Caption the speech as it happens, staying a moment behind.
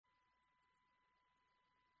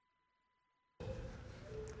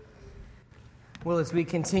Well, as we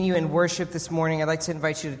continue in worship this morning, I'd like to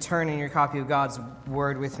invite you to turn in your copy of God's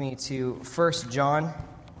Word with me to 1 John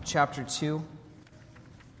chapter 2.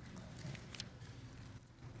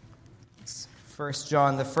 It's 1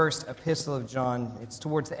 John, the first epistle of John. It's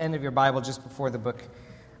towards the end of your Bible, just before the book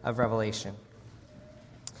of Revelation.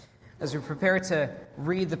 As we prepare to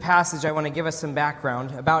read the passage, I want to give us some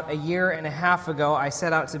background. About a year and a half ago, I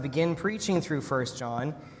set out to begin preaching through 1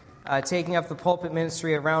 John, taking up the pulpit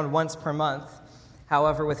ministry around once per month.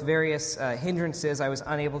 However, with various hindrances, I was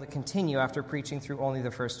unable to continue after preaching through only the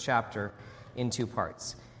first chapter in two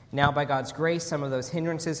parts. Now, by God's grace, some of those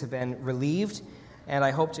hindrances have been relieved, and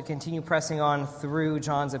I hope to continue pressing on through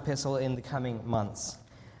John's epistle in the coming months.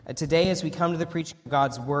 Today, as we come to the preaching of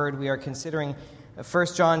God's Word, we are considering 1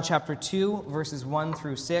 John chapter 2, verses 1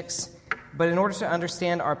 through 6. But in order to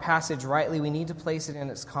understand our passage rightly, we need to place it in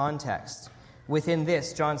its context. Within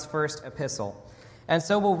this, John's first epistle. And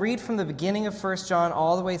so we'll read from the beginning of 1 John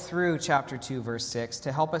all the way through chapter 2, verse 6,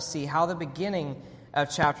 to help us see how the beginning of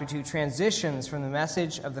chapter 2 transitions from the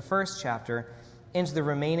message of the first chapter into the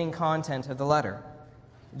remaining content of the letter.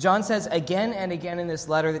 John says again and again in this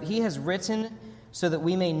letter that he has written so that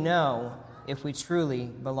we may know if we truly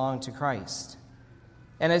belong to Christ.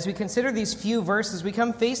 And as we consider these few verses, we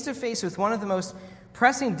come face to face with one of the most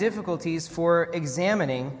pressing difficulties for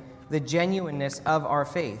examining the genuineness of our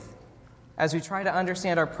faith, as we try to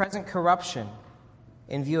understand our present corruption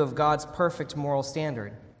in view of God's perfect moral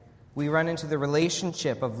standard. We run into the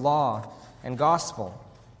relationship of law and gospel,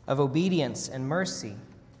 of obedience and mercy,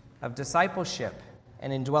 of discipleship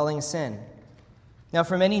and indwelling sin. Now,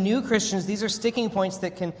 for many new Christians, these are sticking points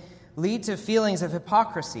that can lead to feelings of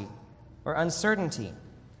hypocrisy or uncertainty.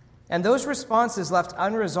 And those responses left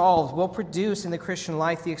unresolved will produce in the Christian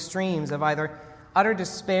life the extremes of either utter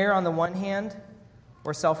despair on the one hand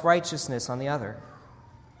or self-righteousness on the other.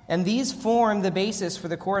 And these form the basis for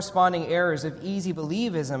the corresponding errors of easy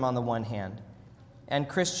believism on the one hand and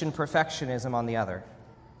Christian perfectionism on the other.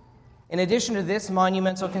 In addition to this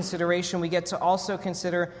monumental consideration, we get to also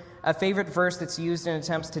consider a favorite verse that's used in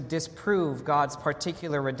attempts to disprove God's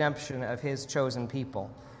particular redemption of his chosen people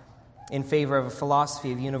in favor of a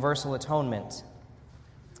philosophy of universal atonement.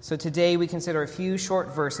 So today we consider a few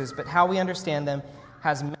short verses, but how we understand them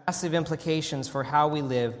has massive implications for how we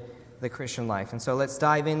live the Christian life. And so let's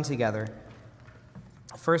dive in together.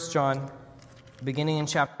 1 John, beginning in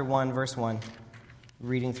chapter 1, verse 1,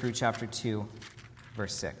 reading through chapter 2,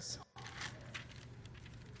 verse 6.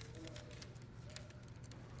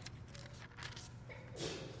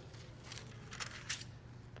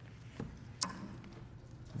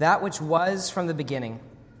 That which was from the beginning,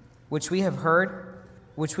 which we have heard,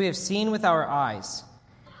 which we have seen with our eyes,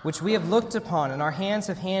 which we have looked upon and our hands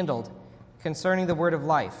have handled concerning the word of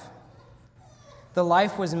life. The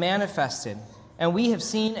life was manifested, and we have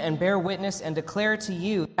seen and bear witness and declare to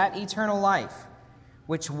you that eternal life,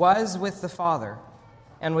 which was with the Father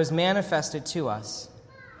and was manifested to us.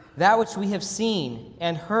 That which we have seen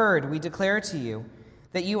and heard we declare to you,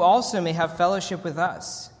 that you also may have fellowship with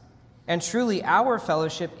us. And truly our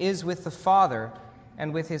fellowship is with the Father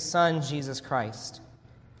and with his Son, Jesus Christ.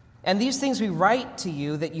 And these things we write to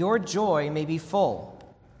you that your joy may be full.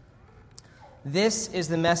 This is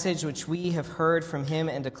the message which we have heard from him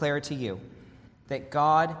and declare to you, that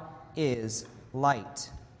God is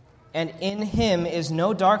light, and in him is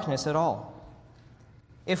no darkness at all.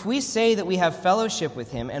 If we say that we have fellowship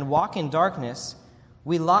with him and walk in darkness,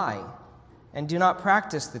 we lie and do not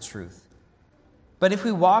practice the truth. But if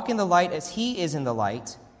we walk in the light as he is in the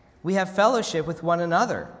light, we have fellowship with one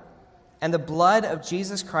another, and the blood of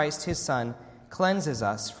Jesus Christ, his Son, cleanses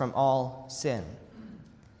us from all sin.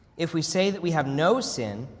 If we say that we have no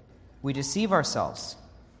sin, we deceive ourselves,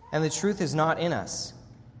 and the truth is not in us.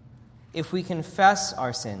 If we confess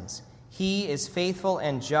our sins, he is faithful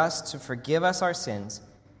and just to forgive us our sins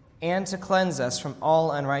and to cleanse us from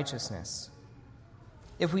all unrighteousness.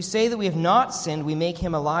 If we say that we have not sinned, we make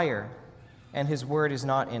him a liar, and his word is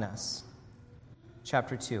not in us.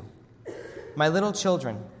 Chapter 2. My little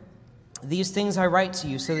children, these things I write to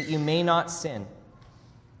you so that you may not sin.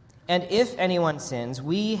 And if anyone sins,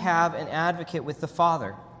 we have an advocate with the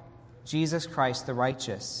Father, Jesus Christ the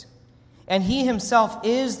righteous. And he himself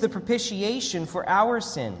is the propitiation for our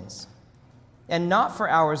sins, and not for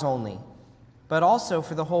ours only, but also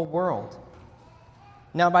for the whole world.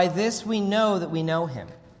 Now by this we know that we know him,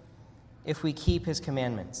 if we keep his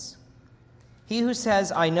commandments. He who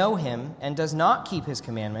says, I know him, and does not keep his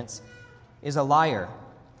commandments, is a liar,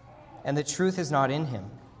 and the truth is not in him.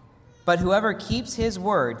 But whoever keeps his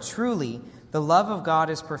word, truly the love of God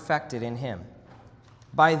is perfected in him.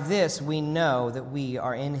 By this we know that we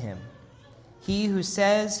are in him. He who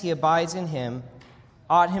says he abides in him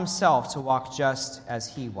ought himself to walk just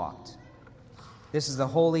as he walked. This is the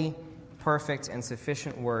holy, perfect, and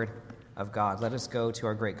sufficient word of God. Let us go to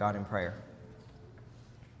our great God in prayer.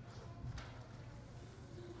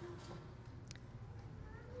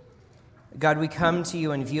 God, we come to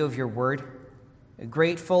you in view of your word,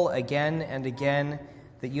 grateful again and again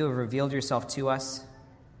that you have revealed yourself to us,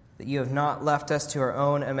 that you have not left us to our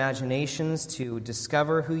own imaginations to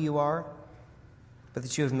discover who you are, but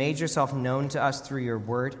that you have made yourself known to us through your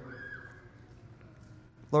word.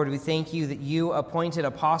 Lord, we thank you that you appointed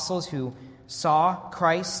apostles who saw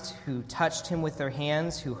Christ, who touched him with their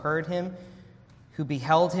hands, who heard him, who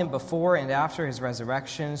beheld him before and after his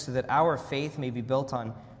resurrection, so that our faith may be built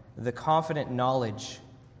on the confident knowledge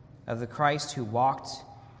of the Christ who walked,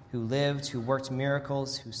 who lived, who worked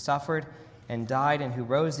miracles, who suffered and died, and who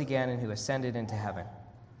rose again and who ascended into heaven.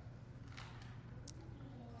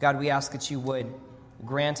 God, we ask that you would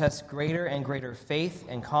grant us greater and greater faith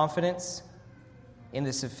and confidence in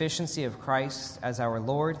the sufficiency of Christ as our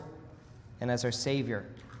Lord and as our Savior.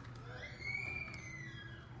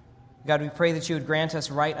 God, we pray that you would grant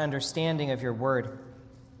us right understanding of your word.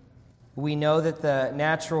 We know that the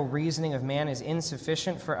natural reasoning of man is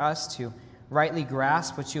insufficient for us to rightly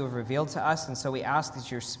grasp what you have revealed to us, and so we ask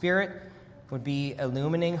that your Spirit would be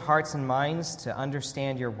illumining hearts and minds to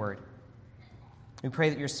understand your word. We pray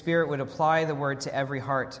that your Spirit would apply the word to every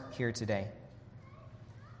heart here today.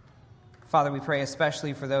 Father, we pray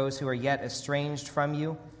especially for those who are yet estranged from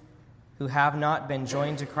you, who have not been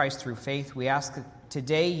joined to Christ through faith. We ask that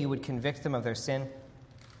today you would convict them of their sin,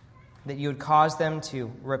 that you would cause them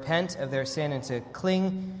to repent of their sin and to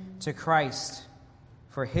cling to Christ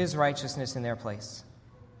for his righteousness in their place.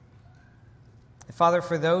 Father,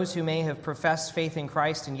 for those who may have professed faith in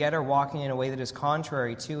Christ and yet are walking in a way that is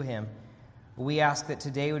contrary to him, we ask that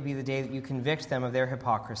today would be the day that you convict them of their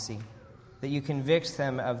hypocrisy, that you convict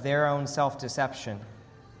them of their own self-deception,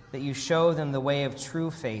 that you show them the way of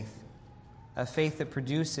true faith, a faith that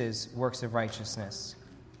produces works of righteousness.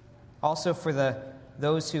 Also for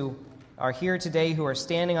those who are here today who are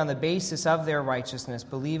standing on the basis of their righteousness,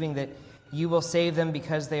 believing that you will save them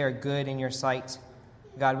because they are good in your sight,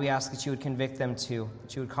 God, we ask that you would convict them too,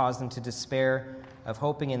 that you would cause them to despair of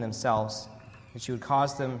hoping in themselves, that you would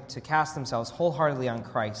cause them to cast themselves wholeheartedly on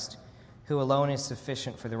Christ, who alone is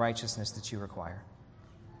sufficient for the righteousness that you require.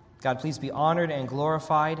 God, please be honored and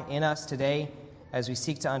glorified in us today as we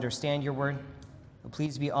seek to understand your word.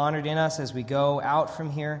 Please be honored in us as we go out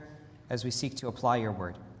from here, as we seek to apply your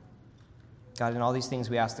word. God, in all these things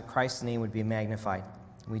we ask that Christ's name would be magnified.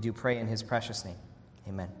 We do pray in his precious name.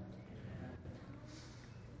 Amen.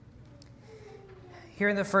 Here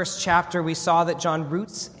in the first chapter, we saw that John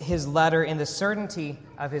roots his letter in the certainty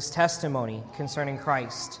of his testimony concerning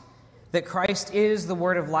Christ, that Christ is the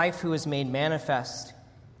word of life who is made manifest.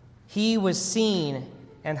 He was seen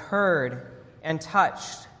and heard and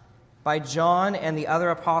touched by John and the other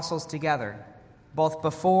apostles together, both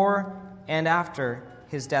before and after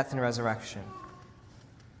his death and resurrection.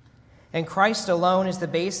 And Christ alone is the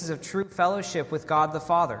basis of true fellowship with God the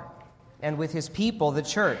Father and with his people, the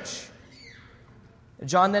church.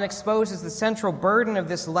 John then exposes the central burden of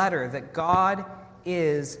this letter, that God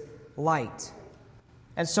is light.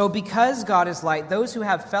 And so because God is light, those who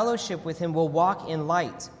have fellowship with him will walk in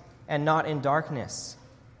light and not in darkness.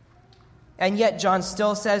 And yet John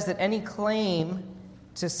still says that any claim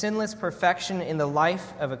to sinless perfection in the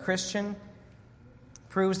life of a Christian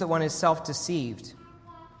proves that one is self-deceived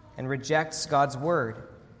and rejects God's word.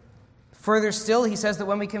 Further still, he says that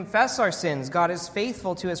when we confess our sins, God is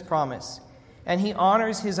faithful to his promise, and he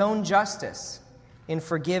honors his own justice in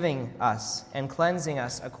forgiving us and cleansing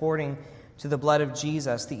us according to the blood of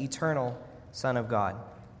Jesus, the eternal Son of God.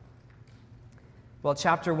 Well,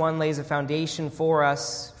 chapter 1 lays a foundation for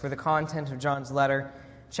us for the content of John's letter.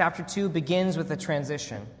 Chapter 2 begins with a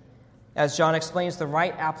transition, as John explains the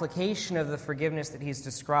right application of the forgiveness that he's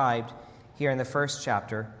described here in the first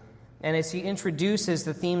chapter, and as he introduces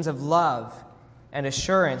the themes of love and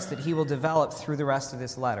assurance that he will develop through the rest of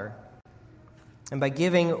this letter. And by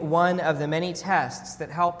giving one of the many tests that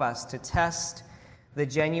help us to test the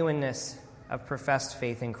genuineness of professed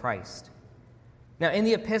faith in Christ. Now, in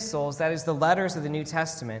the epistles, that is the letters of the New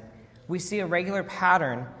Testament, we see a regular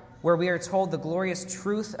pattern where we are told the glorious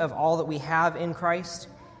truth of all that we have in Christ,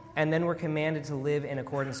 and then we're commanded to live in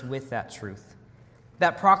accordance with that truth.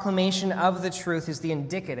 That proclamation of the truth is the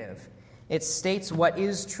indicative. It states what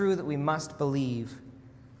is true that we must believe.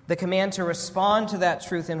 The command to respond to that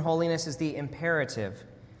truth in holiness is the imperative,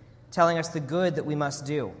 telling us the good that we must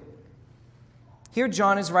do. Here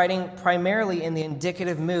John is writing primarily in the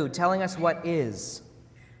indicative mood, telling us what is.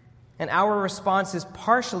 And our response is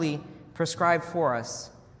partially prescribed for us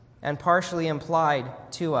and partially implied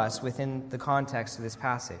to us within the context of this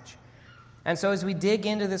passage. And so as we dig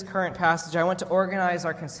into this current passage, I want to organize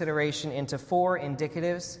our consideration into 4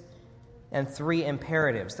 indicatives and 3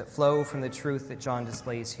 imperatives that flow from the truth that John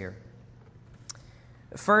displays here.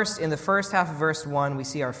 First, in the first half of verse 1, we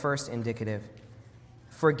see our first indicative.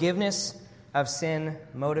 Forgiveness of sin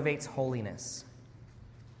motivates holiness.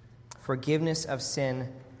 Forgiveness of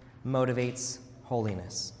sin motivates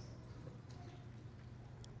holiness.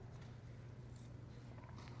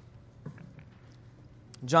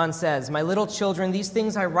 John says, "My little children, these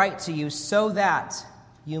things I write to you so that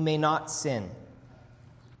you may not sin."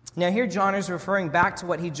 Now here John is referring back to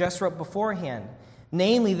what he just wrote beforehand,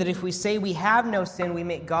 namely that if we say we have no sin, we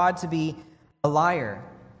make God to be a liar,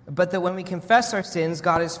 but that when we confess our sins,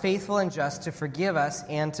 God is faithful and just to forgive us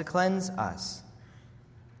and to cleanse us.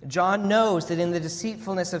 John knows that in the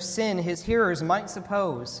deceitfulness of sin, his hearers might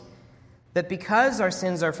suppose that because our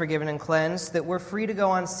sins are forgiven and cleansed, that we're free to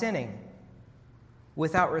go on sinning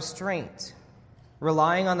without restraint,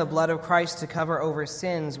 relying on the blood of Christ to cover over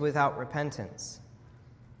sins without repentance.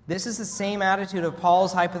 This is the same attitude of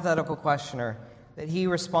Paul's hypothetical questioner that he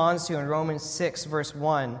responds to in Romans 6, verse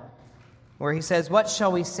 1, where he says, "What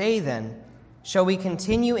shall we say then? Shall we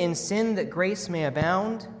continue in sin that grace may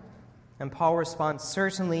abound?" And Paul responds,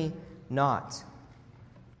 "Certainly not."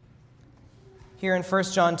 Here in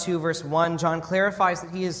 1 John 2, verse 1, John clarifies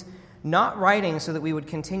that he is not writing so that we would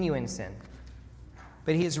continue in sin,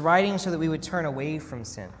 but he is writing so that we would turn away from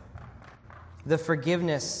sin. The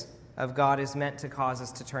forgiveness of God is meant to cause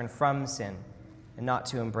us to turn from sin and not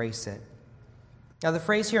to embrace it. Now, the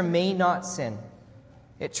phrase here, "may not sin,"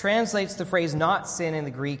 it translates the phrase "not sin" in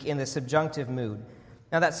the Greek in the subjunctive mood.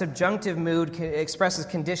 Now, that subjunctive mood expresses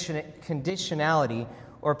conditionality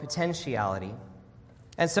or potentiality.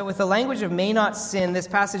 And so with the language of "may not sin," this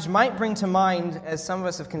passage might bring to mind, as some of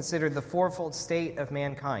us have considered, the fourfold state of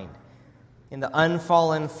mankind in the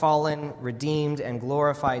unfallen, fallen, redeemed, and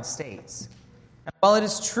glorified states. And while it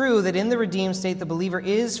is true that in the redeemed state the believer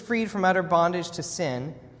is freed from utter bondage to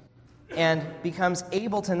sin and becomes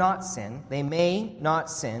able to not sin, they may not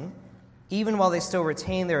sin, even while they still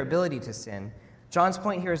retain their ability to sin, John's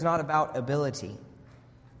point here is not about ability.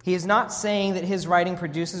 He is not saying that his writing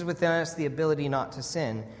produces within us the ability not to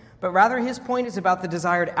sin, but rather his point is about the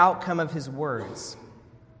desired outcome of his words.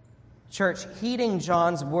 Church, heeding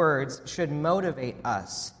John's words should motivate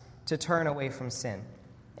us to turn away from sin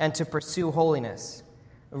and to pursue holiness,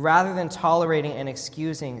 rather than tolerating and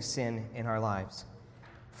excusing sin in our lives.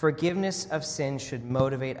 Forgiveness of sin should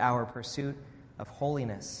motivate our pursuit of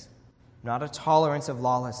holiness, not a tolerance of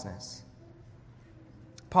lawlessness.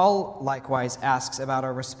 Paul likewise asks about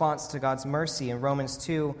our response to God's mercy in Romans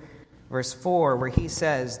 2, verse 4, where he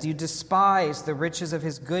says, "Do you despise the riches of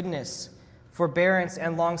his goodness, forbearance,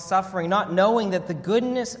 and long-suffering, not knowing that the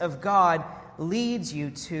goodness of God leads you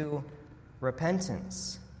to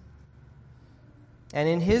repentance?" And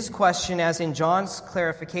in his question, as in John's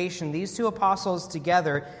clarification, these two apostles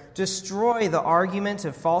together destroy the argument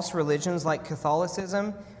of false religions like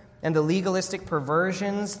Catholicism and the legalistic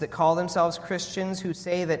perversions that call themselves Christians, who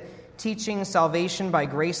say that teaching salvation by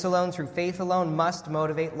grace alone through faith alone must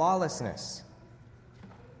motivate lawlessness.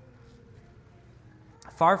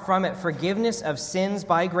 Far from it, forgiveness of sins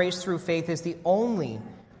by grace through faith is the only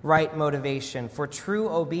right motivation for true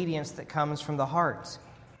obedience that comes from the heart.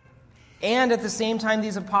 And at the same time,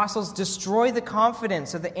 these apostles destroy the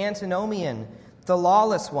confidence of the antinomian, the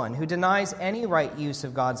lawless one, who denies any right use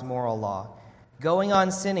of God's moral law, going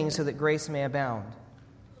on sinning so that grace may abound.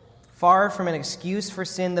 Far from an excuse for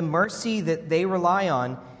sin, the mercy that they rely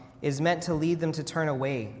on is meant to lead them to turn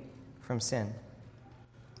away from sin.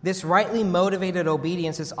 This rightly motivated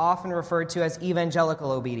obedience is often referred to as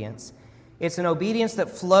evangelical obedience. It's an obedience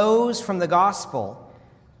that flows from the gospel.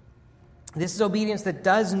 This is obedience that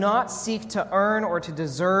does not seek to earn or to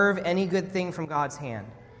deserve any good thing from God's hand,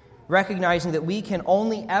 recognizing that we can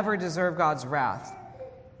only ever deserve God's wrath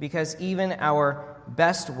because even our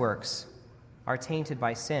best works are tainted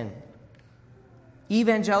by sin.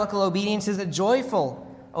 Evangelical obedience is a joyful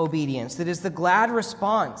obedience that is the glad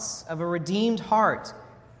response of a redeemed heart,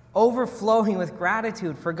 overflowing with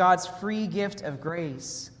gratitude for God's free gift of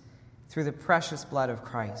grace through the precious blood of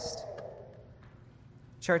Christ.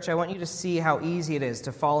 Church, I want you to see how easy it is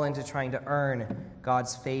to fall into trying to earn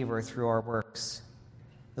God's favor through our works.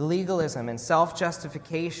 Legalism and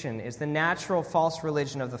self-justification is the natural false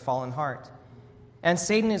religion of the fallen heart. And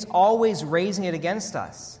Satan is always raising it against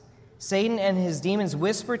us, Satan and his demons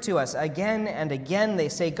whisper to us again and again. They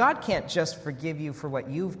say, God can't just forgive you for what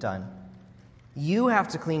you've done. You have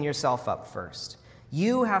to clean yourself up first.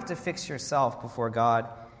 You have to fix yourself before God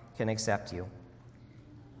can accept you.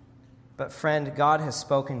 But friend, God has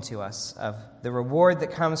spoken to us of the reward that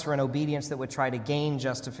comes for an obedience that would try to gain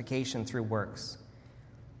justification through works.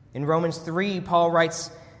 In Romans 3, Paul writes,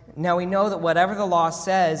 now we know that whatever the law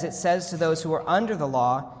says, it says to those who are under the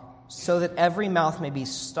law, so that every mouth may be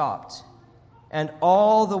stopped, and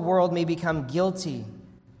all the world may become guilty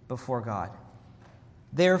before God.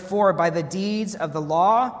 Therefore, by the deeds of the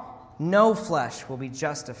law, no flesh will be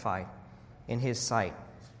justified in his sight,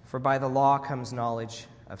 for by the law comes knowledge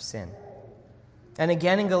of sin. And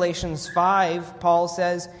again in Galatians 5, Paul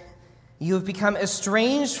says, you have become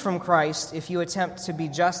estranged from Christ if you attempt to be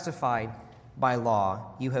justified by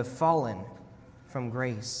law. You have fallen from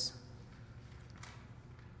grace.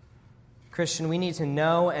 Christian, we need to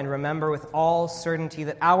know and remember with all certainty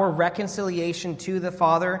that our reconciliation to the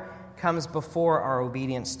Father comes before our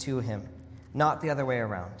obedience to him, not the other way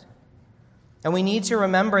around. And we need to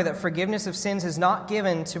remember that forgiveness of sins is not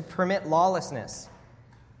given to permit lawlessness,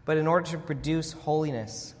 but in order to produce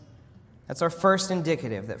holiness. That's our first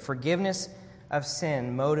indicative, that forgiveness of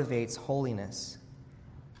sin motivates holiness.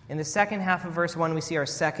 In the second half of verse 1, we see our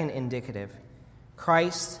second indicative.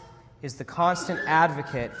 Christ is the constant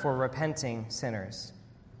advocate for repenting sinners.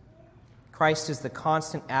 Christ is the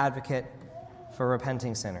constant advocate for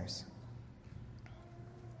repenting sinners.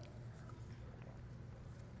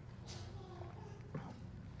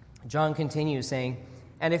 John continues saying,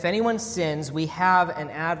 and if anyone sins, we have an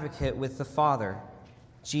advocate with the Father,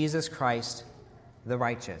 Jesus Christ, the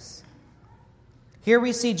righteous. Here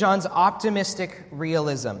we see John's optimistic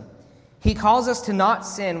realism. He calls us to not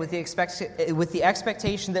sin with the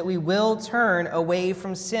expectation that we will turn away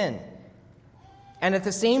from sin. And at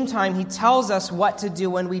the same time, he tells us what to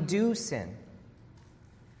do when we do sin.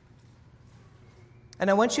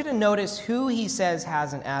 And I want you to notice who he says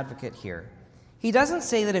has an advocate here. He doesn't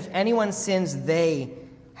say that if anyone sins, they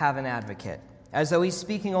have an advocate, as though he's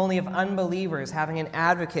speaking only of unbelievers having an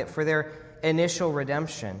advocate for their initial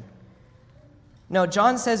redemption. No,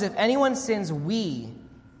 John says if anyone sins, we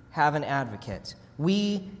have an advocate.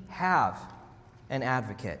 We have an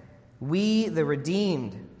advocate. We, the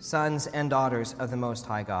redeemed sons and daughters of the Most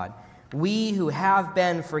High God. We who have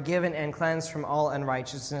been forgiven and cleansed from all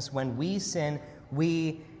unrighteousness, when we sin,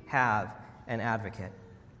 we have an advocate.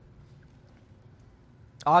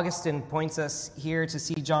 Augustine points us here to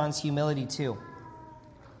see John's humility too.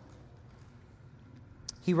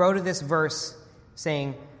 He wrote of this verse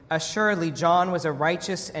saying, assuredly John was a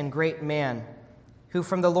righteous and great man, who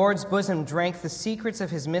from the Lord's bosom drank the secrets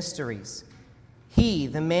of his mysteries. He,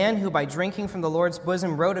 the man who by drinking from the Lord's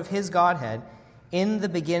bosom wrote of his Godhead, in the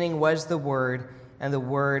beginning was the Word, and the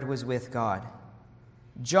Word was with God.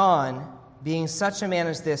 John, being such a man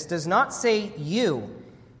as this, does not say you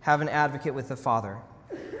have an advocate with the Father,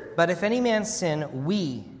 but if any man sin,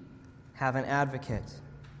 we have an advocate.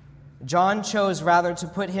 John chose rather to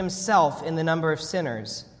put himself in the number of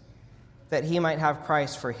sinners, that he might have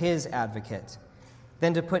Christ for his advocate,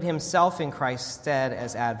 than to put himself in Christ's stead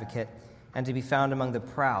as advocate, and to be found among the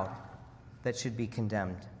proud that should be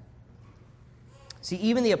condemned. See,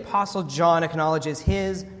 even the Apostle John acknowledges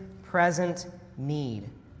his present need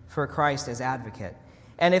for Christ as advocate.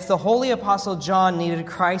 And if the holy Apostle John needed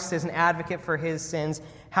Christ as an advocate for his sins,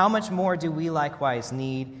 how much more do we likewise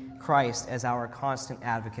need Christ as our constant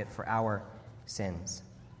advocate for our sins?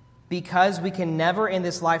 Because we can never in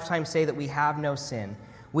this lifetime say that we have no sin,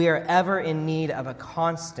 we are ever in need of a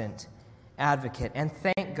constant advocate. And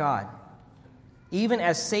thank God, even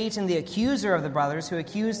as Satan, the accuser of the brothers, who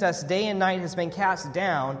accused us day and night, has been cast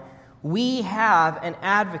down, we have an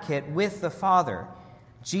advocate with the Father,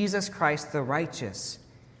 Jesus Christ the righteous,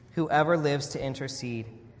 who ever lives to intercede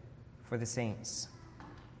for the saints.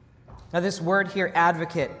 Now this word here,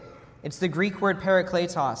 advocate, it's the Greek word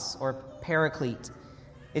parakletos, or paraclete.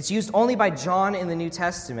 It's used only by John in the New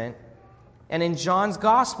Testament, and in John's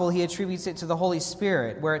Gospel, he attributes it to the Holy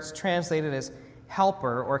Spirit, where it's translated as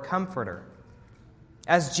helper or comforter.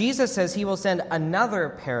 As Jesus says he will send another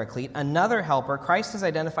paraclete, another helper, Christ has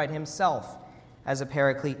identified himself as a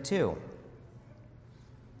paraclete too.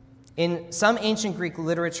 In some ancient Greek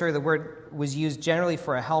literature, the word was used generally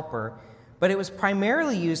for a helper, but it was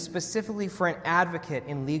primarily used specifically for an advocate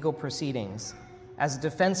in legal proceedings, as a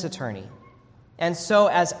defense attorney. And so,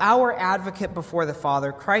 as our advocate before the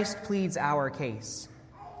Father, Christ pleads our case.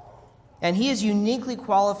 And he is uniquely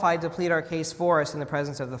qualified to plead our case for us in the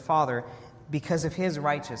presence of the Father because of his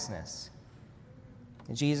righteousness.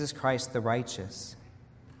 Jesus Christ the righteous.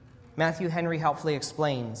 Matthew Henry helpfully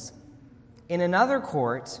explains, in another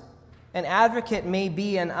court, an advocate may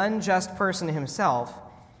be an unjust person himself,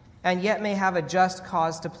 and yet may have a just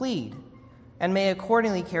cause to plead, and may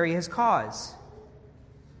accordingly carry his cause.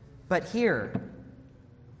 But here,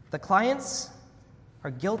 the clients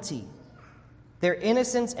are guilty. Their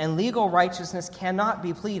innocence and legal righteousness cannot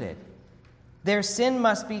be pleaded. Their sin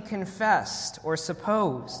must be confessed or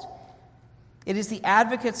supposed. It is the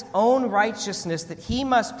advocate's own righteousness that he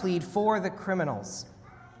must plead for the criminals.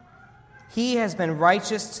 He has been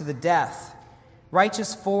righteous to the death,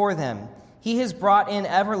 righteous for them. He has brought in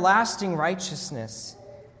everlasting righteousness.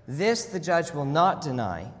 This the judge will not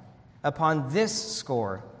deny. Upon this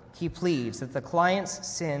score, he pleads that the client's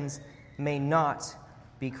sins may not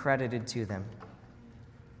be credited to them.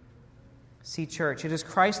 See, church, it is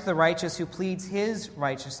Christ the righteous who pleads his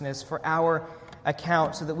righteousness for our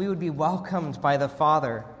account so that we would be welcomed by the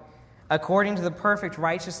Father according to the perfect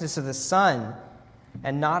righteousness of the Son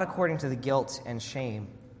and not according to the guilt and shame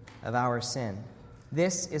of our sin.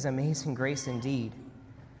 This is amazing grace indeed.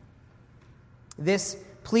 This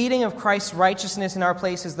pleading of Christ's righteousness in our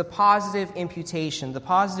place is the positive imputation, the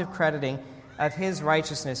positive crediting of his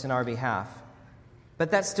righteousness in our behalf. But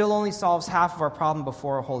that still only solves half of our problem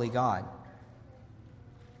before a holy God.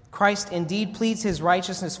 Christ indeed pleads his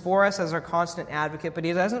righteousness for us as our constant advocate, but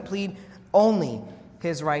he doesn't plead only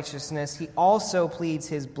his righteousness, he also pleads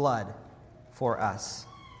his blood for us,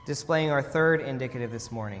 displaying our third indicative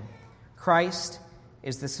this morning. Christ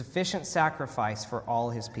is the sufficient sacrifice for all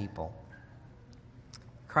his people.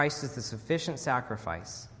 Christ is the sufficient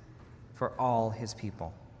sacrifice for all his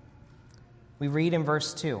people. We read in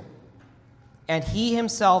verse 2, and he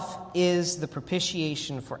himself is the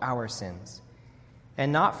propitiation for our sins,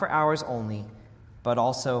 and not for ours only, but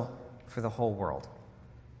also for the whole world.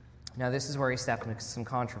 Now, this is where we step into some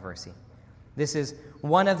controversy. This is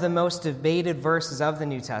one of the most debated verses of the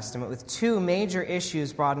New Testament, with two major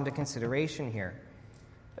issues brought into consideration here.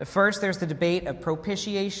 First, there's the debate of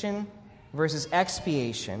propitiation versus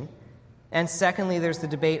expiation, and secondly, there's the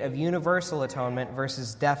debate of universal atonement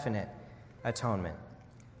versus definite atonement.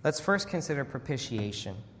 Let's first consider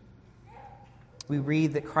propitiation. We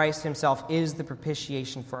read that Christ himself is the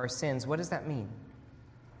propitiation for our sins. What does that mean?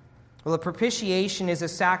 Well, a propitiation is a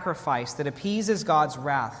sacrifice that appeases God's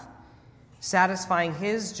wrath, satisfying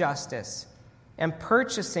his justice and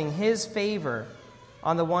purchasing his favor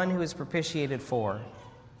on the one who is propitiated for.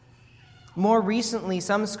 More recently,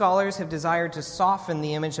 some scholars have desired to soften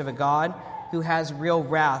the image of a God who has real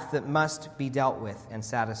wrath that must be dealt with and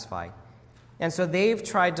satisfied. And so they've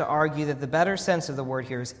tried to argue that the better sense of the word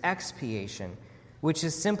here is expiation, which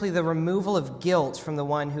is simply the removal of guilt from the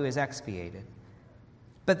one who is expiated.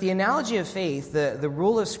 But the analogy of faith, the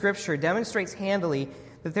rule of Scripture, demonstrates handily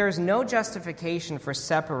that there is no justification for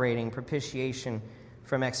separating propitiation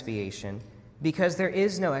from expiation, because there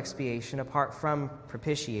is no expiation apart from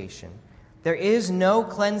propitiation. There is no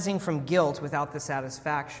cleansing from guilt without the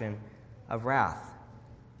satisfaction of wrath.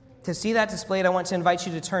 To see that displayed, I want to invite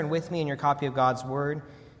you to turn with me in your copy of God's Word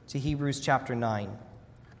to Hebrews chapter 9.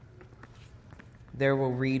 There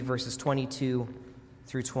we'll read verses 22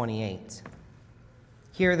 through 28.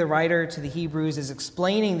 Here the writer to the Hebrews is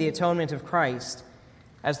explaining the atonement of Christ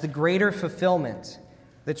as the greater fulfillment,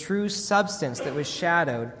 the true substance that was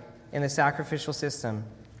shadowed in the sacrificial system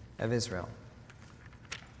of Israel.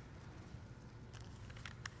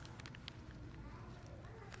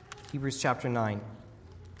 Hebrews chapter 9.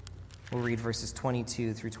 We'll read verses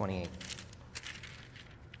 22 through 28.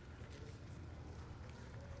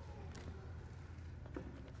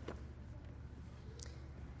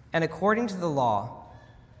 And according to the law,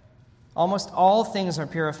 almost all things are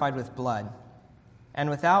purified with blood, and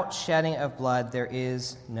without shedding of blood there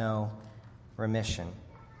is no remission.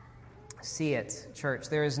 See it, church.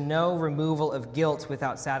 There is no removal of guilt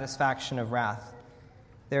without satisfaction of wrath.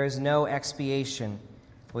 There is no expiation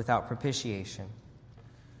without propitiation.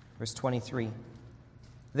 Verse 23.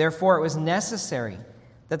 Therefore it was necessary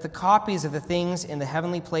that the copies of the things in the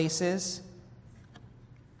heavenly places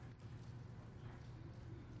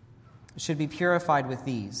should be purified with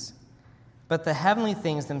these, but the heavenly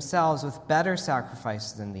things themselves with better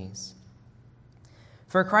sacrifices than these.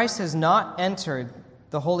 For Christ has not entered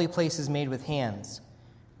the holy places made with hands,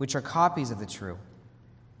 which are copies of the true,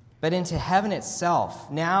 but into heaven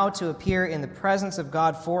itself, now to appear in the presence of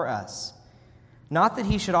God for us. Not that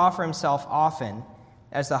he should offer himself often,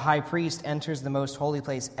 as the high priest enters the most holy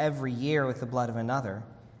place every year with the blood of another.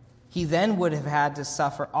 He then would have had to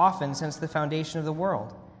suffer often since the foundation of the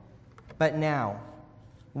world. But now,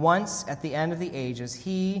 once at the end of the ages,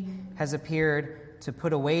 he has appeared to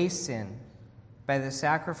put away sin by the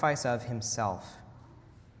sacrifice of himself.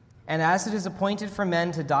 And as it is appointed for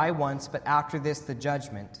men to die once, but after this the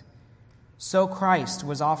judgment, so Christ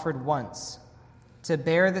was offered once to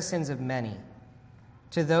bear the sins of many.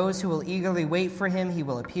 To those who will eagerly wait for him, he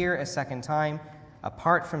will appear a second time,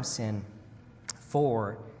 apart from sin,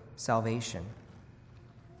 for salvation.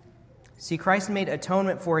 See, Christ made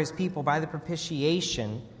atonement for his people by the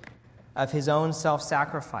propitiation of his own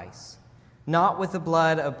self-sacrifice, not with the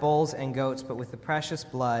blood of bulls and goats, but with the precious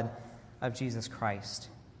blood of Jesus Christ.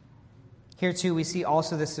 Here too we see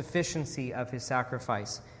also the sufficiency of his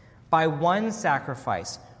sacrifice. By one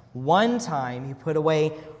sacrifice, one time, he put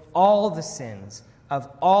away all the sins of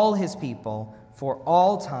all his people for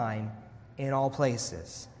all time in all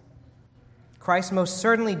places. Christ most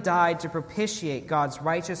certainly died to propitiate God's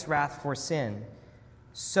righteous wrath for sin,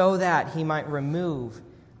 so that he might remove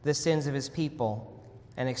the sins of his people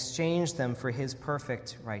and exchange them for his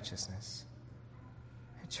perfect righteousness.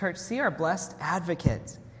 Church, see our blessed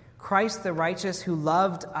advocate, Christ the righteous, who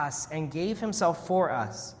loved us and gave himself for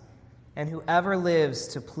us, and who ever lives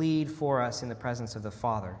to plead for us in the presence of the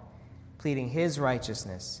Father, pleading his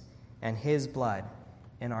righteousness and his blood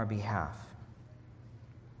in our behalf.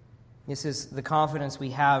 This is the confidence we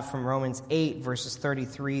have from Romans 8, verses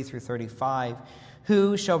 33 through 35.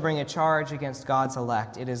 Who shall bring a charge against God's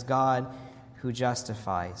elect? It is God who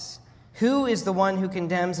justifies. Who is the one who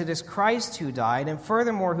condemns? It is Christ who died, and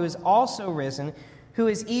furthermore, who is also risen, who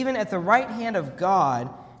is even at the right hand of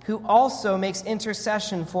God, who also makes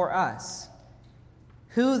intercession for us.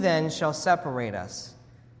 Who then shall separate us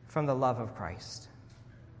from the love of Christ?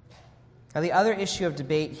 Now, the other issue of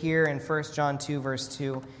debate here in 1 John 2, verse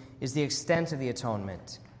 2, is the extent of the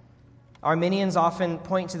atonement. Arminians often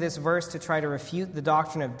point to this verse to try to refute the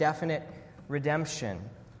doctrine of definite redemption,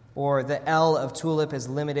 or the L of tulip as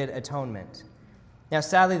limited atonement. Now,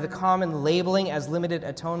 sadly, the common labeling as limited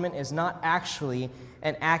atonement is not actually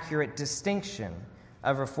an accurate distinction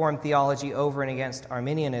of Reformed theology over and against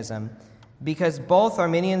Arminianism, because both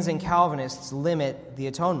Arminians and Calvinists limit the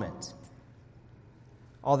atonement,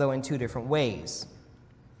 although in two different ways.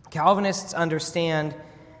 Calvinists understand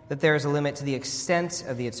that there is a limit to the extent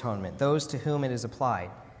of the atonement, those to whom it is applied,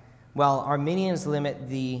 while Arminians limit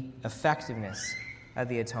the effectiveness of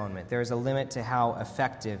the atonement. There is a limit to how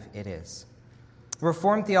effective it is.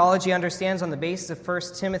 Reformed theology understands on the basis of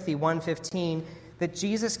 1 Timothy 1:15 that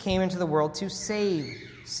Jesus came into the world to save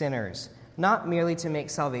sinners, not merely to make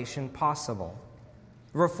salvation possible.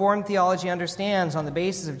 Reformed theology understands on the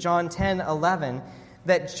basis of John 10:11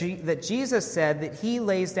 that Jesus said that he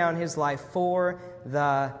lays down his life for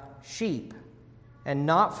the sheep and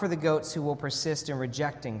not for the goats who will persist in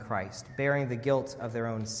rejecting Christ, bearing the guilt of their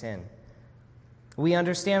own sin. We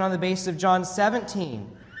understand on the basis of John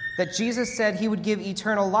 17 that Jesus said he would give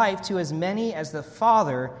eternal life to as many as the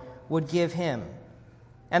Father would give him,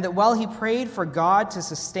 and that while he prayed for God to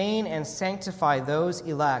sustain and sanctify those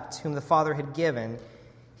elect whom the Father had given,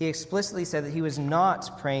 he explicitly said that he was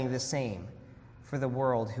not praying the same for the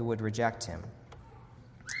world who would reject him.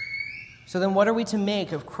 So then what are we to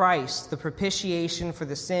make of Christ, the propitiation for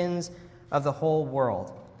the sins of the whole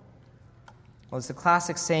world? Well, as the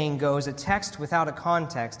classic saying goes, a text without a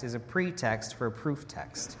context is a pretext for a proof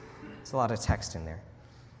text. It's a lot of text in there.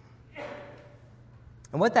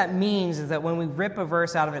 And what that means is that when we rip a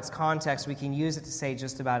verse out of its context, we can use it to say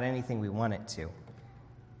just about anything we want it to.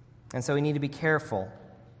 And so we need to be careful.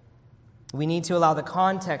 We need to allow the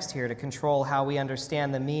context here to control how we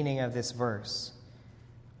understand the meaning of this verse.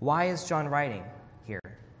 Why is John writing here?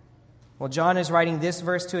 Well, John is writing this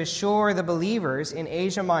verse to assure the believers in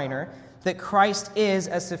Asia Minor that Christ is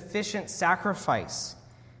a sufficient sacrifice,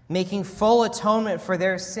 making full atonement for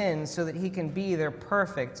their sins so that he can be their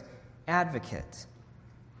perfect advocate.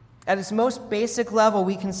 At its most basic level,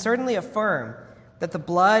 we can certainly affirm that the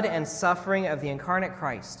blood and suffering of the incarnate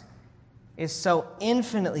Christ is so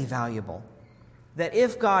infinitely valuable that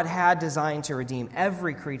if God had designed to redeem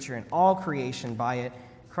every creature in all creation by it,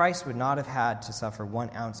 Christ would not have had to suffer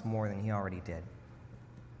 1 ounce more than he already did.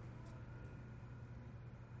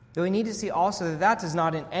 But we need to see also that that does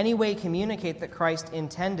not in any way communicate that Christ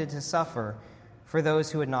intended to suffer for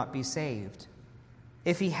those who would not be saved.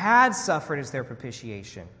 If he had suffered as their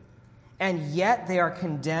propitiation, and yet they are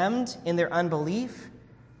condemned in their unbelief,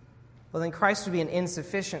 well, then Christ would be an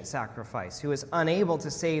insufficient sacrifice who is unable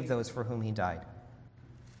to save those for whom he died.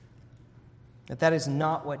 But that is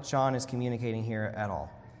not what John is communicating here at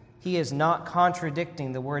all. He is not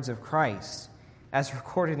contradicting the words of Christ as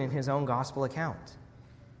recorded in his own gospel account.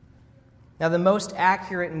 Now, the most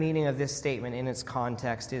accurate meaning of this statement in its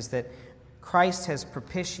context is that Christ has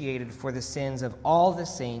propitiated for the sins of all the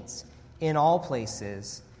saints in all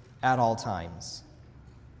places, at all times.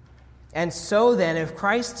 And so then, if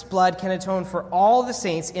Christ's blood can atone for all the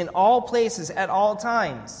saints in all places, at all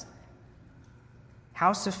times,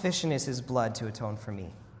 how sufficient is his blood to atone for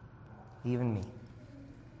me, even me?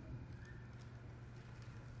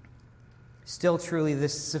 Still, truly, the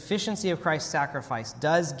sufficiency of Christ's sacrifice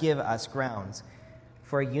does give us grounds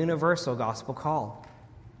for a universal gospel call.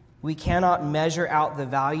 We cannot measure out the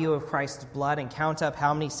value of Christ's blood and count up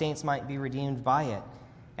how many saints might be redeemed by it,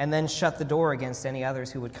 and then shut the door against any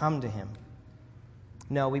others who would come to him.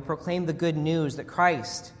 No, we proclaim the good news that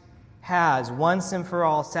Christ has once and for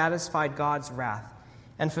all satisfied God's wrath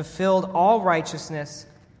and fulfilled all righteousness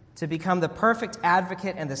to become the perfect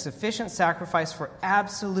advocate and the sufficient sacrifice for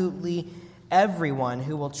absolutely everyone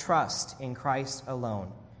who will trust in Christ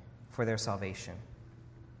alone for their salvation.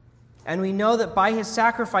 And we know that by his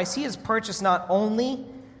sacrifice, he has purchased not only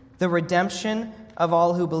the redemption of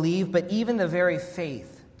all who believe, but even the very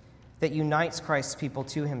faith that unites Christ's people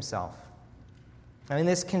to himself. Now, in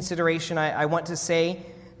this consideration, I want to say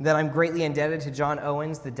that I'm greatly indebted to John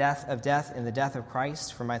Owen's The Death of Death and the Death of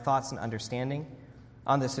Christ for my thoughts and understanding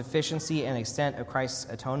on the sufficiency and extent of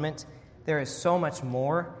Christ's atonement. There is so much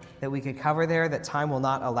more that we could cover there that time will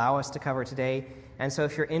not allow us to cover today. And so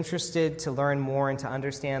if you're interested to learn more and to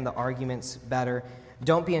understand the arguments better,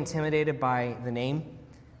 don't be intimidated by the name,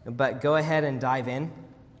 but go ahead and dive in.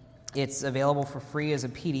 It's available for free as a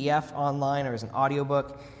PDF online or as an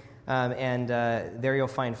audiobook. And there you'll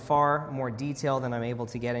find far more detail than I'm able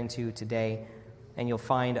to get into today. And you'll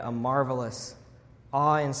find a marvelous,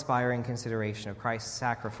 awe-inspiring consideration of Christ's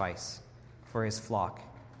sacrifice for his flock,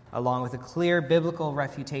 along with a clear biblical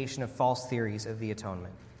refutation of false theories of the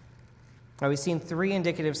atonement. Now, we've seen three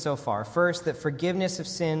indicatives so far. First, that forgiveness of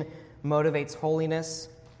sin motivates holiness.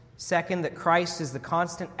 Second, that Christ is the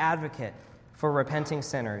constant advocate for repenting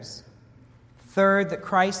sinners. Third, that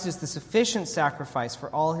Christ is the sufficient sacrifice for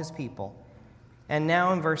all his people. And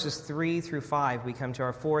now in verses 3 through 5, we come to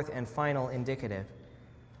our fourth and final indicative.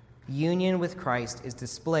 Union with Christ is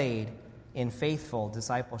displayed in faithful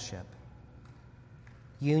discipleship.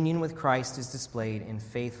 Union with Christ is displayed in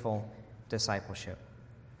faithful discipleship.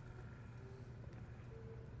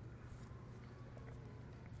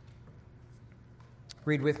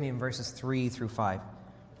 Read with me in verses 3 through 5.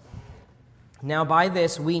 Now by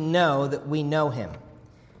this we know that we know him,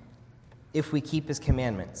 if we keep his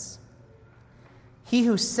commandments. He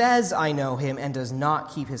who says, I know him, and does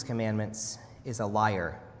not keep his commandments is a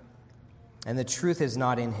liar, and the truth is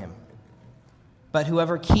not in him. But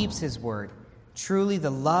whoever keeps his word, truly the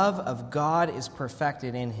love of God is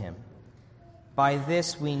perfected in him. By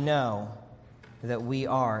this we know that we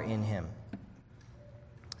are in him.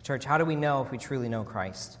 Church, how do we know if we truly know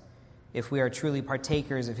Christ? If we are truly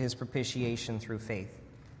partakers of his propitiation through faith?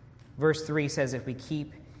 Verse 3 says, if we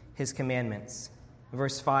keep his commandments.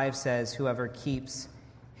 Verse 5 says, whoever keeps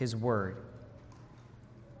his word.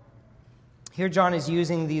 Here John is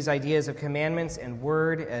using these ideas of commandments and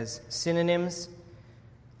word as synonyms.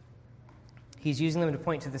 He's using them to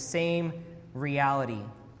point to the same reality,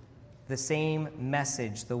 the same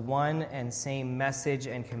message, the one and same message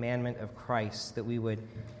and commandment of Christ, that we would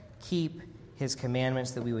keep his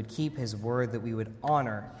commandments, that we would keep his word, that we would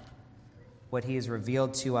honor what he has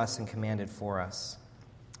revealed to us and commanded for us.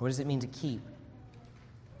 What does it mean to keep?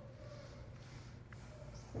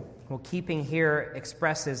 Well, keeping here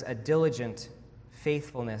expresses a diligent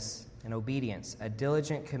faithfulness and obedience, a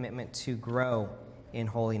diligent commitment to grow in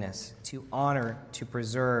holiness, to honor, to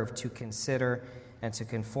preserve, to consider, and to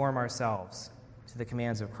conform ourselves to the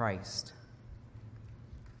commands of Christ.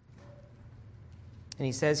 And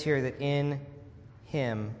he says here that in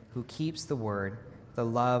him who keeps the word, the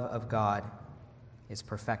love of God is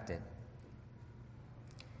perfected.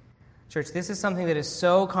 Church, this is something that is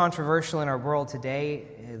so controversial in our world today.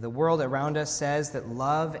 The world around us says that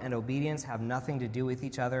love and obedience have nothing to do with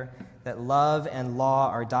each other, that love and law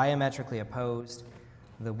are diametrically opposed.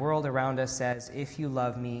 The world around us says, if you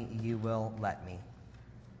love me, you will let me.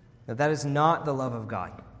 Now, that is not the love of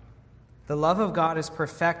God. The love of God is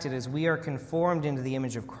perfected as we are conformed into the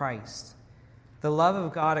image of Christ. The love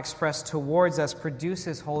of God expressed towards us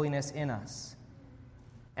produces holiness in us.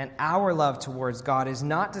 And our love towards God is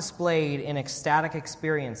not displayed in ecstatic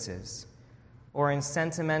experiences or in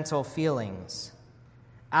sentimental feelings.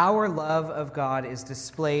 Our love of God is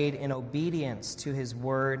displayed in obedience to his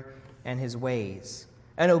word and his ways.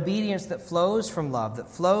 An obedience that flows from love, that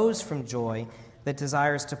flows from joy, that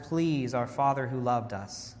desires to please our Father who loved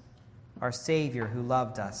us, our Savior who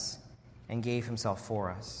loved us and gave himself for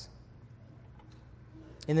us.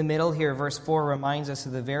 In the middle here, verse 4 reminds us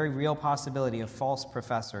of the very real possibility of false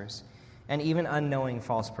professors and even unknowing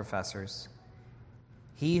false professors.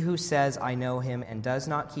 He who says, I know him, and does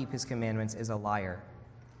not keep his commandments is a liar,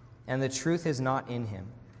 and the truth is not in him.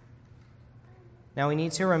 Now we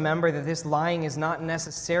need to remember that this lying is not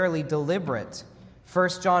necessarily deliberate.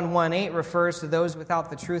 1 John 1:8 refers to those without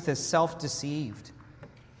the truth as self-deceived.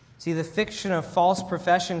 See, the fiction of false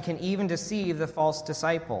profession can even deceive the false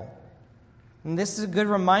disciple. And this is a good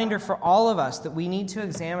reminder for all of us that we need to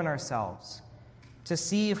examine ourselves to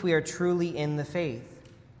see if we are truly in the faith.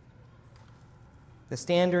 The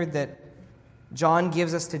standard that John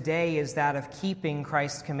gives us today is that of keeping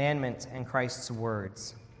Christ's commandment and Christ's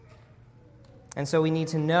words. And so we need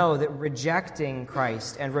to know that rejecting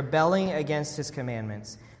Christ and rebelling against his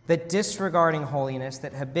commandments, that disregarding holiness,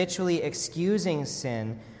 that habitually excusing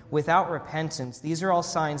sin without repentance, these are all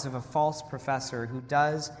signs of a false professor who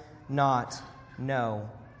does not know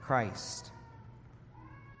Christ.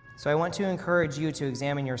 So I want to encourage you to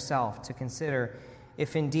examine yourself, to consider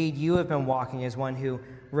if indeed you have been walking as one who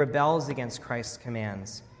rebels against Christ's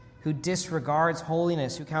commands, who disregards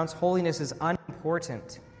holiness, who counts holiness as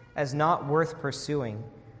unimportant, as not worth pursuing,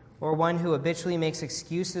 or one who habitually makes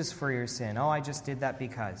excuses for your sin. Oh, I just did that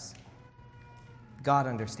because. God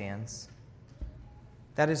understands.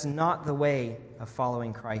 That is not the way of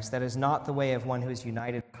following Christ. That is not the way of one who is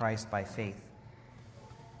united with Christ by faith.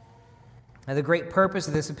 Now, the great purpose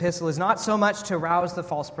of this epistle is not so much to rouse the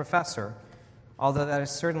false professor, although that is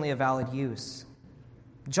certainly a valid use.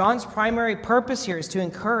 John's primary purpose here is to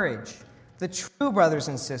encourage the true brothers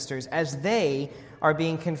and sisters as they are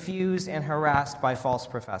being confused and harassed by false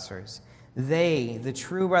professors. They, the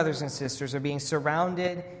true brothers and sisters, are being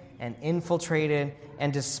surrounded and infiltrated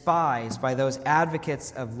and despised by those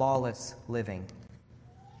advocates of lawless living.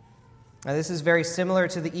 Now, this is very similar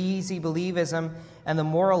to the easy believism and the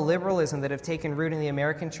moral liberalism that have taken root in the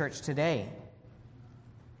American church today.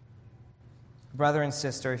 Brother and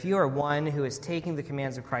sister, if you are one who is taking the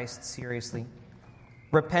commands of Christ seriously,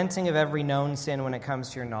 repenting of every known sin when it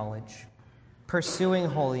comes to your knowledge, pursuing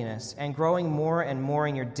holiness, and growing more and more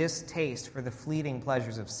in your distaste for the fleeting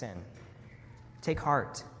pleasures of sin, take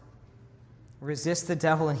heart. Resist the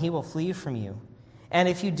devil and he will flee from you. And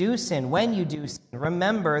if you do sin, when you do sin,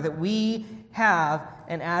 remember that we have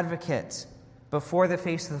an advocate before the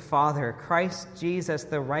face of the Father, Christ Jesus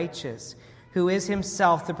the righteous, who is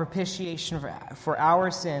himself the propitiation for our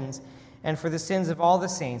sins and for the sins of all the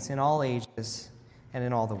saints in all ages and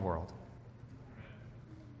in all the world.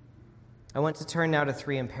 I want to turn now to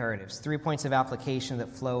 3 imperatives, 3 points of application that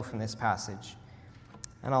flow from this passage.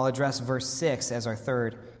 And I'll address verse 6 as our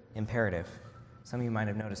third imperative. Some of you might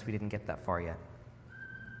have noticed we didn't get that far yet.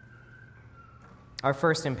 Our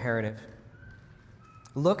first imperative: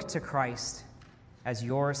 look to Christ as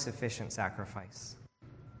your sufficient sacrifice.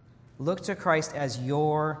 Look to Christ as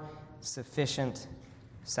your sufficient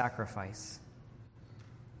sacrifice.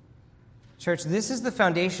 Church, this is the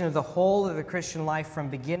foundation of the whole of the Christian life from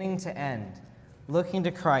beginning to end, looking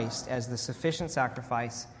to Christ as the sufficient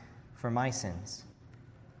sacrifice for my sins,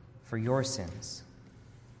 for your sins.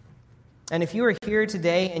 And if you are here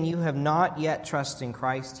today and you have not yet trusted in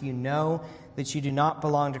Christ, you know that you do not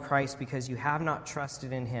belong to Christ because you have not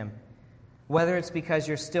trusted in him. Whether it's because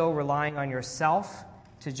you're still relying on yourself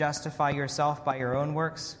to justify yourself by your own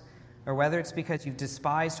works, or whether it's because you've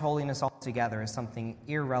despised holiness altogether as something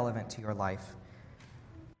irrelevant to your life,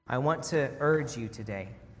 I want to urge you today,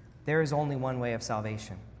 there is only one way of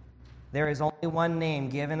salvation. There is only one name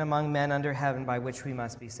given among men under heaven by which we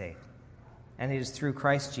must be saved. And it is through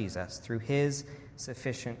Christ Jesus, through his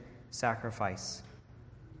sufficient sacrifice.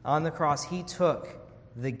 On the cross, he took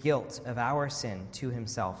the guilt of our sin to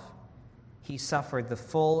himself. He suffered the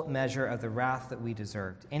full measure of the wrath that we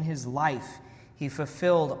deserved. In his life, he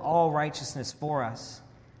fulfilled all righteousness for us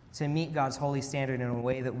to meet God's holy standard in a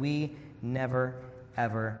way that we never,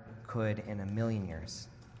 ever could in a million years.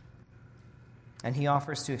 And he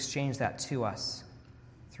offers to exchange that to us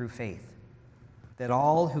through faith, that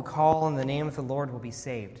all who call on the name of the Lord will be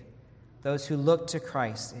saved. Those who look to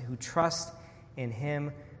Christ, who trust in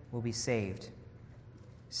him, will be saved,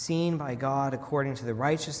 seen by God according to the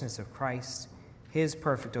righteousness of Christ, his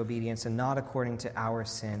perfect obedience, and not according to our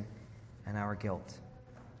sin and our guilt.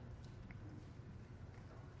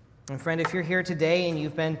 And friend, if you're here today and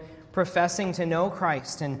you've been professing to know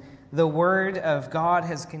Christ and the word of God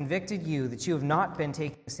has convicted you that you have not been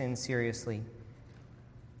taking sin seriously,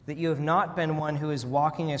 that you have not been one who is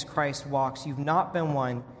walking as Christ walks, you've not been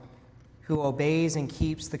one who obeys and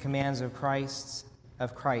keeps the commands of Christ,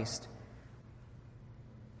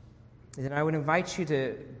 then I would invite you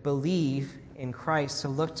to believe in Christ, to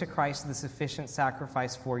look to Christ, the sufficient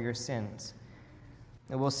sacrifice for your sins.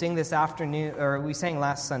 And we'll sing this afternoon, or we sang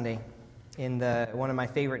last Sunday in one of my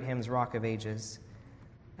favorite hymns, Rock of Ages.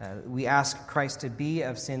 We ask Christ to be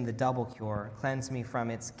of sin the double cure, cleanse me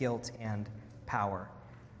from its guilt and power.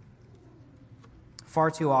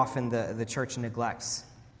 Far too often the church neglects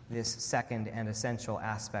this second and essential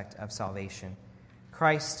aspect of salvation.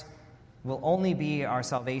 Christ will only be our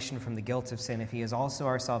salvation from the guilt of sin if he is also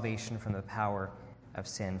our salvation from the power of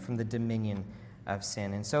sin, from the dominion of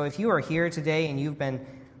sin. And so if you are here today and you've been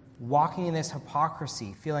walking in this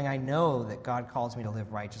hypocrisy, feeling I know that God calls me to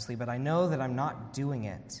live righteously, but I know that I'm not doing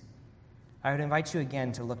it, I would invite you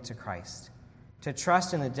again to look to Christ, to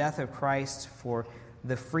trust in the death of Christ for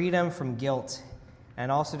the freedom from guilt,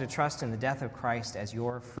 and also to trust in the death of Christ as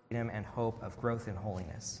your freedom and hope of growth in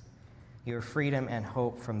holiness, your freedom and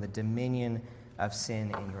hope from the dominion of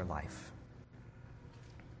sin in your life.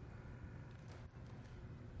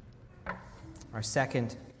 Our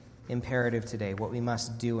second imperative today, what we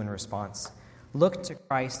must do in response. Look to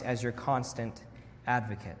Christ as your constant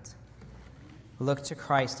advocate. Look to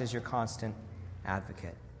Christ as your constant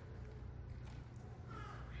advocate.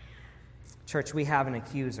 Church, we have an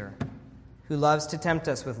accuser who loves to tempt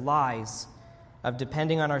us with lies of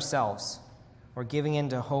depending on ourselves or giving in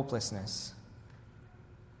to hopelessness.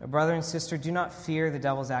 Brother and sister, do not fear the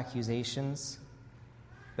devil's accusations,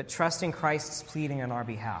 but trust in Christ's pleading on our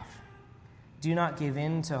behalf. Do not give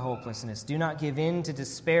in to hopelessness. Do not give in to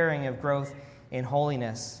despairing of growth in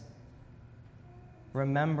holiness.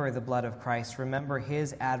 Remember the blood of Christ. Remember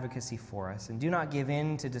his advocacy for us. And do not give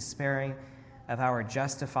in to despairing of our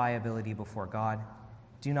justifiability before God.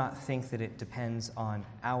 Do not think that it depends on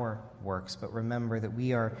our works, but remember that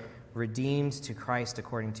we are redeemed to Christ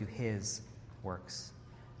according to his works.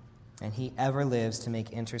 And he ever lives to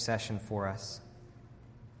make intercession for us.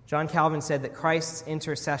 John Calvin said that Christ's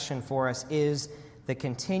intercession for us is the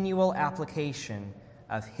continual application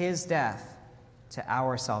of his death to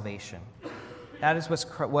our salvation. That is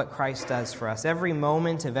what Christ does for us. Every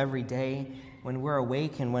moment of every day, when we're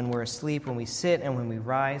awake and when we're asleep, when we sit and when we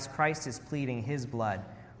rise, Christ is pleading his blood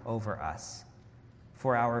over us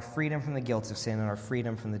for our freedom from the guilt of sin and our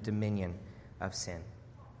freedom from the dominion of sin.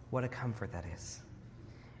 What a comfort that is.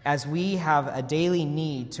 As we have a daily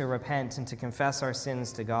need to repent and to confess our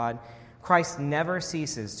sins to God, Christ never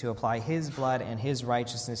ceases to apply his blood and his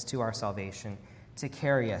righteousness to our salvation, to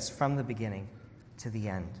carry us from the beginning to the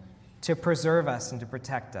end, to preserve us and to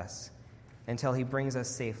protect us until he brings us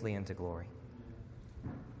safely into glory.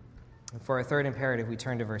 And for our third imperative, we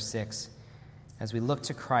turn to verse 6 as we look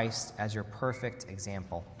to Christ as your perfect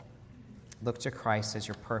example. Look to Christ as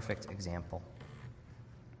your perfect example.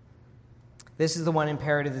 This is the one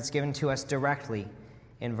imperative that's given to us directly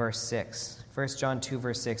in verse 6. 1 John 2,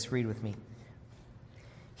 verse 6, read with me.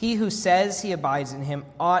 He who says he abides in him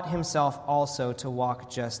ought himself also to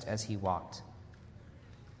walk just as he walked.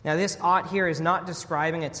 Now, this ought here is not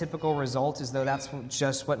describing a typical result as though that's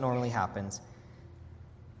just what normally happens.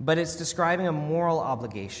 But it's describing a moral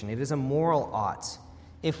obligation. It is a moral ought.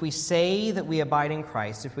 If we say that we abide in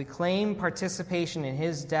Christ, if we claim participation in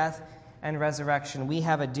his death and resurrection, we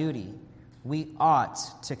have a duty. We ought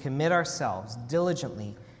to commit ourselves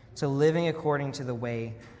diligently to living according to the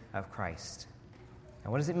way of Christ. Now,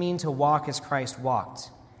 what does it mean to walk as Christ walked?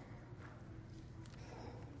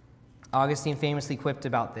 Augustine famously quipped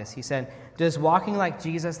about this. He said, "Does walking like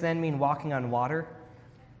Jesus then mean walking on water?"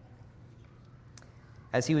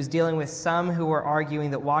 As he was dealing with some who were arguing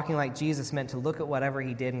that walking like Jesus meant to look at whatever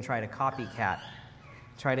he did and try to copycat,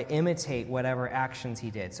 try to imitate whatever actions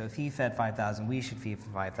he did. So if he fed 5,000, we should feed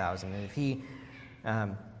 5,000. And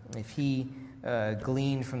if he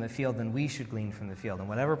gleaned from the field, then we should glean from the field. And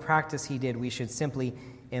whatever practice he did, we should simply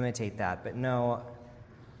imitate that. But no,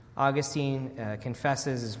 Augustine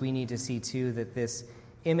confesses, as we need to see too, that this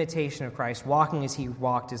imitation of Christ, walking as he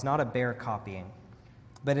walked, is not a bare copying,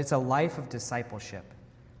 but it's a life of discipleship,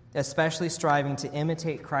 especially striving to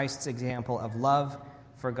imitate Christ's example of love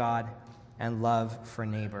for God and love for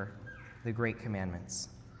neighbor, the great commandments.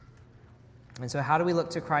 And so how do we look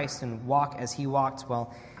to Christ and walk as he walked?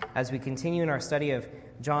 Well, as we continue in our study of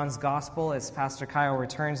John's gospel, as Pastor Kyle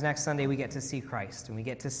returns next Sunday, we get to see Christ, and we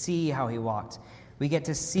get to see how he walked. We get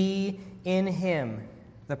to see in him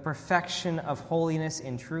the perfection of holiness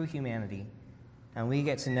in true humanity, and we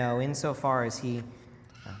get to know, insofar as he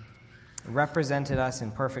represented us in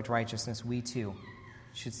perfect righteousness, we too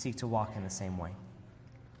should seek to walk in the same way.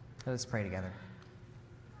 Let us pray together.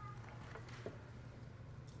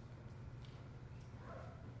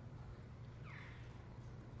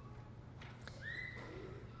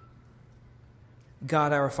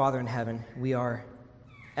 God, our Father in heaven, we are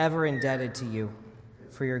ever indebted to you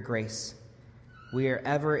for your grace. we are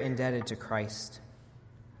ever indebted to Christ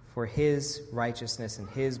for his righteousness and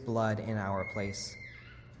his blood in our place.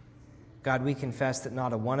 God, we confess that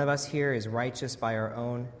not a one of us here is righteous by our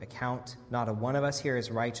own account. Not a one of us here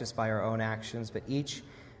is righteous by our own actions, but each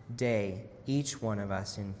day, each one of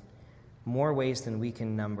us, in more ways than we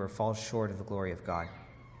can number, falls short of the glory of God.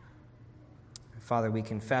 Father, we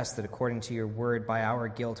confess that according to your word, by our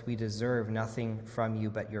guilt, we deserve nothing from you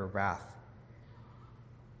but your wrath.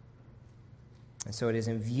 And so it is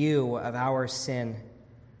in view of our sin,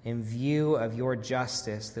 in view of your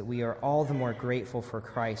justice, that we are all the more grateful for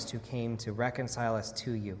Christ who came to reconcile us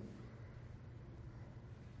to you.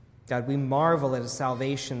 God, we marvel at a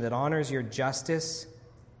salvation that honors your justice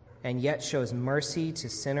and yet shows mercy to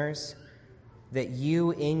sinners, that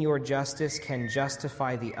you in your justice can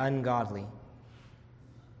justify the ungodly.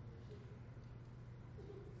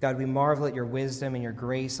 God, we marvel at your wisdom and your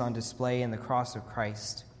grace on display in the cross of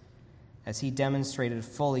Christ, as he demonstrated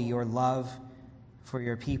fully your love for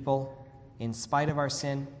your people in spite of our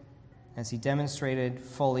sin, as he demonstrated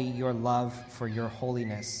fully your love for your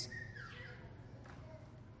holiness.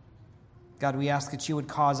 God, we ask that you would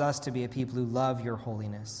cause us to be a people who love your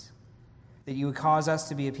holiness, that you would cause us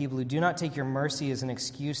to be a people who do not take your mercy as an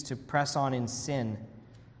excuse to press on in sin,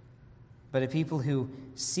 but a people who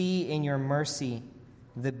see in your mercy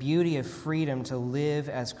the beauty of freedom to live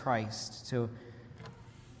as Christ,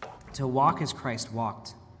 to walk as Christ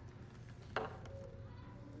walked.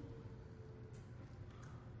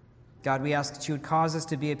 God, we ask that you would cause us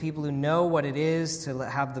to be a people who know what it is to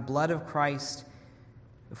have the blood of Christ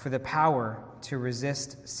for the power to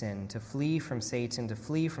resist sin, to flee from Satan, to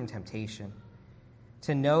flee from temptation,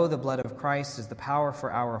 to know the blood of Christ as the power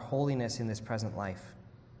for our holiness in this present life.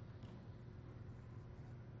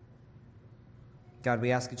 God,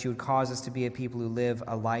 we ask that you would cause us to be a people who live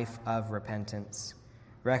a life of repentance,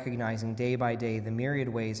 recognizing day by day the myriad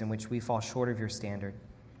ways in which we fall short of your standard,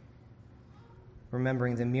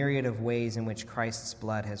 remembering the myriad of ways in which Christ's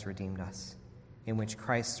blood has redeemed us, in which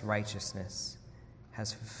Christ's righteousness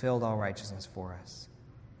has fulfilled all righteousness for us.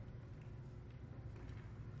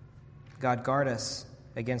 God, guard us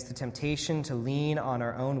against the temptation to lean on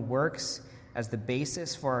our own works as the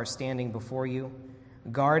basis for our standing before you.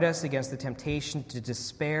 Guard us against the temptation to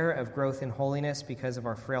despair of growth in holiness because of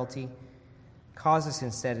our frailty. Cause us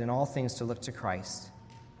instead in all things to look to Christ,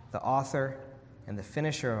 the author and the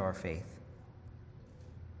finisher of our faith.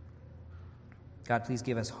 God, please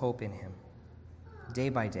give us hope in him, day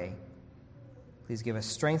by day. Please give us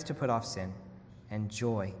strength to put off sin and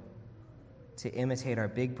joy to imitate our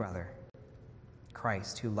big brother,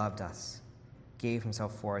 Christ, who loved us, gave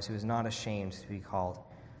himself for us, who is not ashamed to be called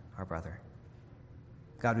our brother.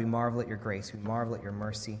 God, we marvel at your grace. We marvel at your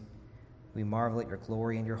mercy. We marvel at your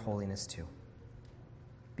glory and your holiness too.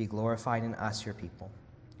 Be glorified in us, your people.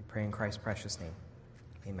 We pray in Christ's precious name.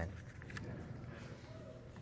 Amen.